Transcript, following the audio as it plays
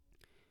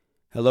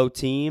Hello,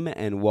 team,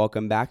 and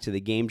welcome back to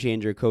the Game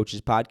Changer Coaches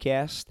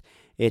Podcast.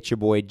 It's your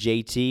boy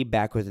JT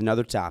back with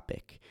another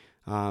topic.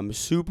 I'm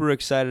super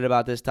excited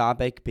about this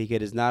topic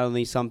because it's not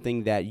only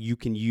something that you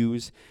can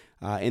use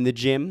in the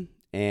gym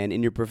and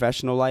in your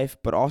professional life,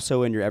 but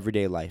also in your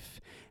everyday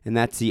life, and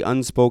that's the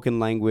unspoken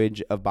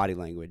language of body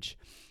language.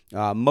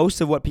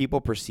 Most of what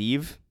people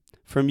perceive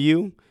from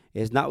you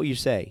is not what you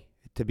say.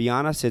 To be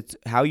honest, it's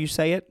how you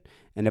say it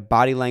and the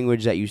body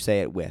language that you say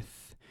it with.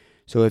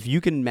 So if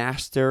you can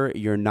master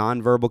your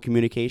nonverbal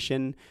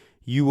communication,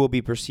 you will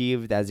be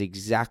perceived as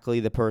exactly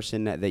the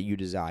person that you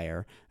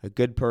desire, a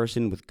good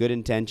person with good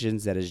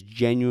intentions that is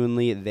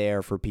genuinely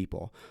there for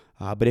people.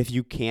 But if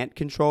you can't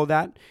control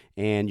that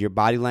and your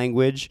body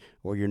language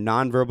or your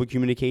nonverbal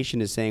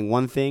communication is saying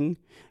one thing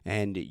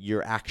and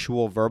your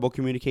actual verbal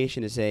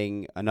communication is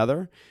saying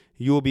another,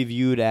 you will be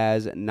viewed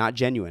as not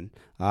genuine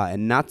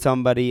and not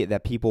somebody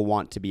that people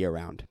want to be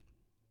around.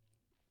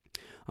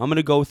 I'm going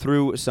to go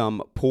through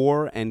some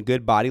poor and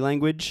good body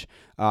language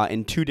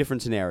in two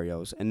different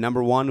scenarios. And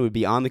number one would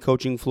be on the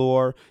coaching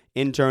floor,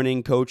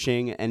 interning,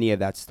 coaching, any of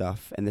that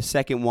stuff. And the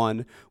second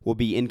one will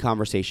be in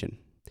conversation.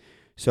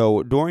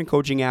 So during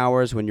coaching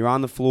hours, when you're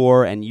on the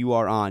floor and you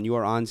are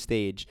on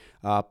stage,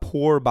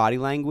 poor body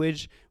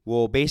language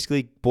will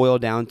basically boil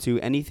down to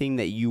anything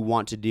that you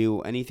want to do,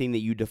 anything that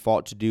you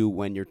default to do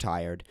when you're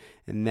tired.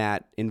 And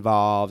that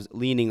involves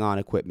leaning on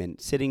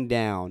equipment, sitting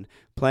down,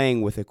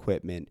 playing with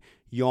equipment,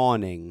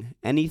 yawning,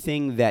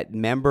 anything that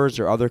members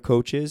or other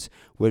coaches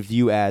would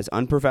view as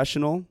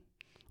unprofessional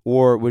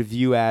or would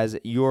view as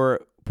you're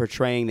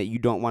portraying that you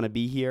don't want to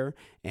be here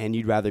and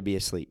you'd rather be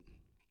asleep.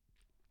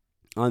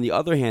 On the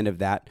other hand of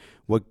that,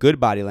 what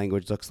good body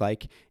language looks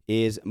like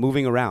is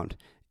moving around,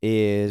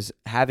 is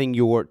having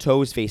your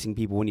toes facing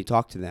people when you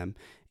talk to them,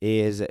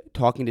 is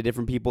talking to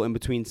different people in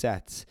between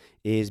sets,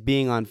 is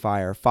being on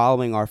fire,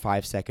 following our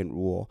 5-second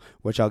rule,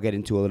 which I'll get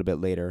into a little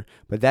bit later.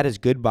 But that is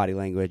good body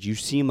language. You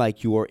seem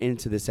like you are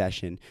into the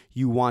session.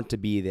 You want to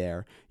be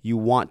there. You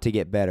want to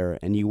get better,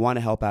 and you want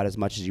to help out as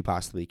much as you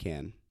possibly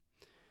can.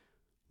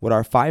 What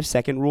our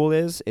 5-second rule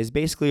is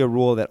basically a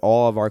rule that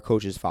all of our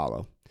coaches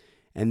follow.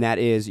 And that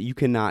is you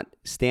cannot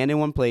stand in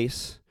one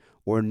place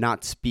or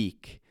not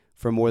speak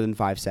for more than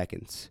 5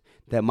 seconds.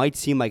 That might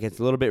seem like it's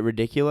a little bit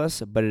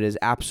ridiculous, but it is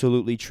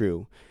absolutely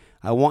true.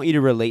 I want you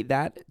to relate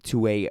that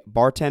to a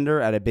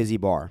bartender at a busy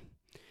bar.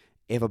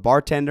 If a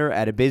bartender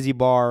at a busy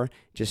bar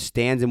just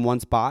stands in one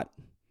spot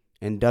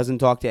and doesn't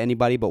talk to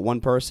anybody but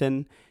one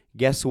person,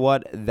 guess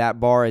what? That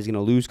bar is going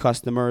to lose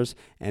customers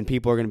and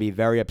people are going to be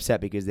very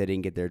upset because they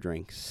didn't get their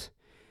drinks.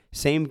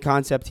 Same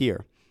concept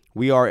here.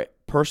 We are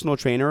personal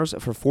trainers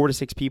for 4 to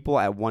 6 people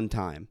at one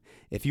time.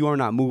 If you are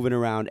not moving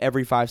around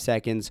every 5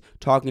 seconds,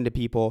 talking to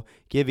people,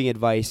 giving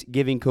advice,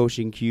 giving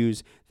coaching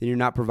cues, then you're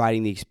not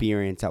providing the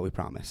experience that we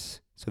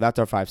promise. So that's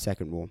our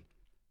 5-second rule.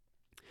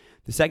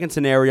 The second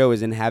scenario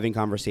is in having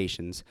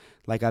conversations.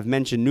 Like I've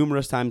mentioned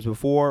numerous times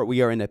before,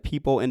 we are in a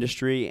people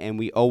industry and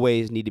we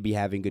always need to be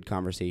having good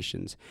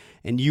conversations.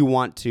 And you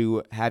want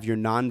to have your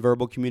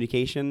nonverbal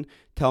communication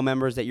tell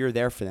members that you're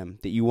there for them,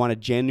 that you want to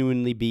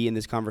genuinely be in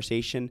this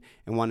conversation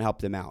and want to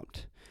help them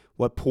out.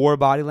 What poor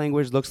body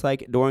language looks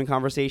like during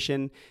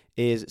conversation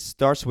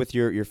starts with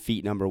your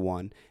feet, number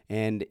one.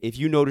 And if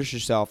you notice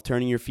yourself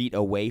turning your feet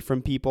away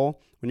from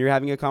people when you're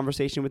having a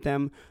conversation with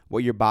them,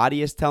 what your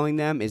body is telling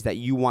them is that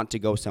you want to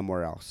go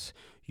somewhere else.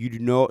 You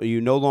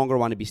no longer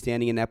want to be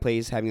standing in that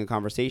place having a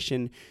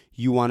conversation.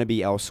 You want to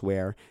be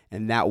elsewhere,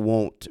 and that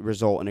won't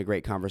result in a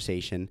great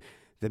conversation.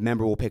 The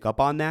member will pick up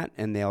on that,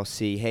 and they'll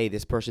see, hey,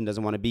 this person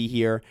doesn't want to be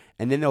here,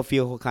 and then they'll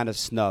feel kind of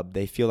snubbed.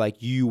 They feel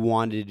like you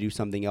wanted to do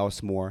something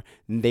else more,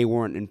 and they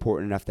weren't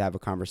important enough to have a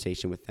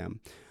conversation with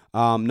them.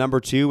 Number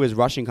two is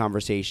rushing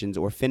conversations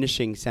or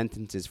finishing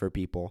sentences for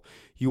people.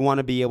 You want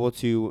to be able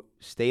to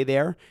stay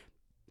there,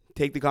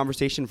 take the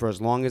conversation for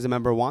as long as the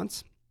member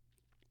wants,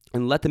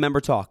 and let the member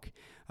talk.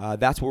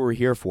 That's what we're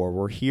here for.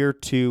 We're here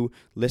to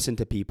listen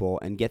to people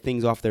and get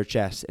things off their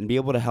chest and be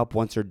able to help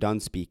once they're done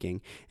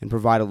speaking and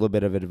provide a little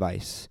bit of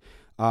advice.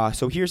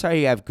 So here's how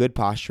you have good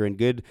posture and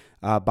good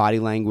body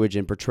language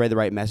and portray the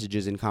right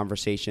messages in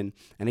conversation.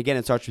 And again,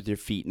 it starts with your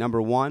feet.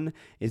 Number one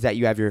is that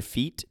you have your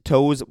feet,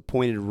 toes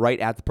pointed right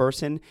at the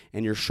person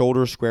and your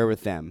shoulders square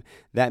with them.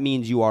 That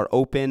means you are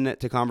open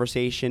to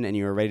conversation and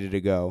you are ready to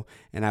go.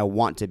 And I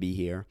want to be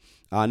here.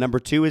 Number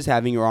two is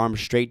having your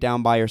arms straight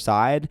down by your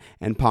side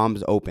and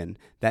palms open.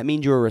 That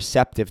means you're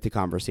receptive to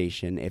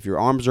conversation. If your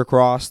arms are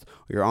crossed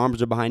or your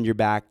arms are behind your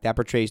back, that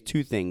portrays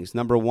two things.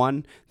 Number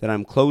one, that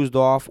I'm closed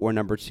off, or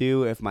number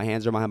two, if my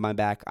hands are behind my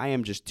back, I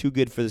am just too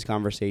good for this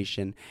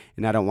conversation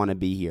and I don't want to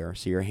be here.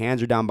 So your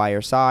hands are down by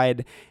your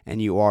side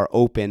and you are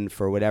open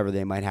for whatever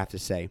they might have to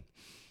say.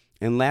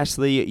 And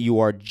lastly, you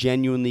are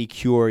genuinely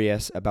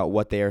curious about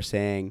what they are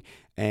saying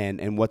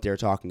and what they're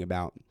talking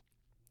about.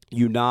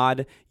 You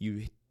nod,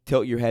 you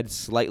tilt your head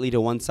slightly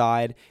to one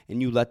side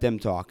and you let them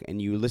talk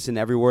and you listen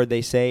to every word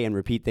they say and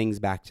repeat things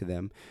back to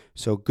them.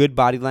 So good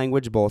body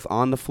language, both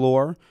on the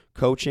floor,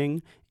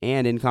 coaching,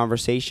 and in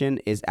conversation,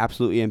 is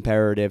absolutely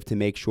imperative to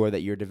make sure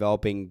that you're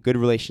developing good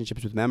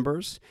relationships with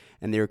members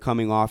and they're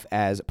coming off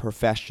as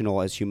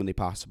professional as humanly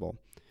possible.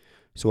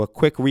 So a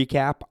quick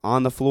recap: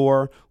 on the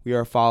floor, we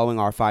are following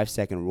our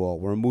 5-second rule.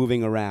 We're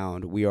moving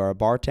around. We are a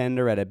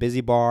bartender at a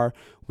busy bar.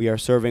 We are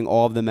serving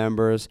all of the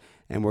members,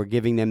 and we're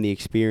giving them the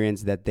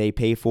experience that they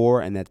pay for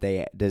and that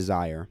they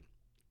desire.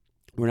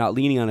 We're not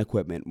leaning on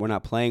equipment. We're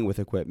not playing with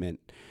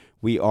equipment.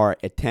 We are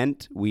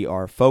attent, we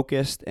are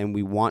focused, and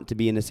we want to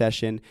be in the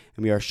session,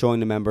 and we are showing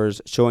the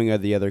members, showing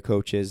the other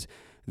coaches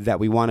that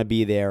we want to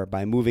be there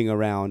by moving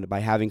around,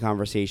 by having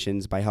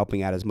conversations, by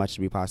helping out as much as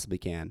we possibly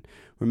can.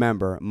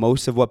 Remember,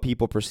 most of what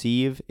people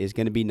perceive is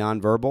going to be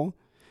nonverbal,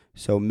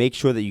 so make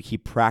sure that you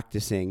keep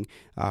practicing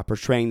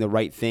portraying the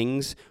right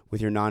things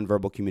with your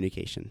nonverbal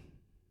communication.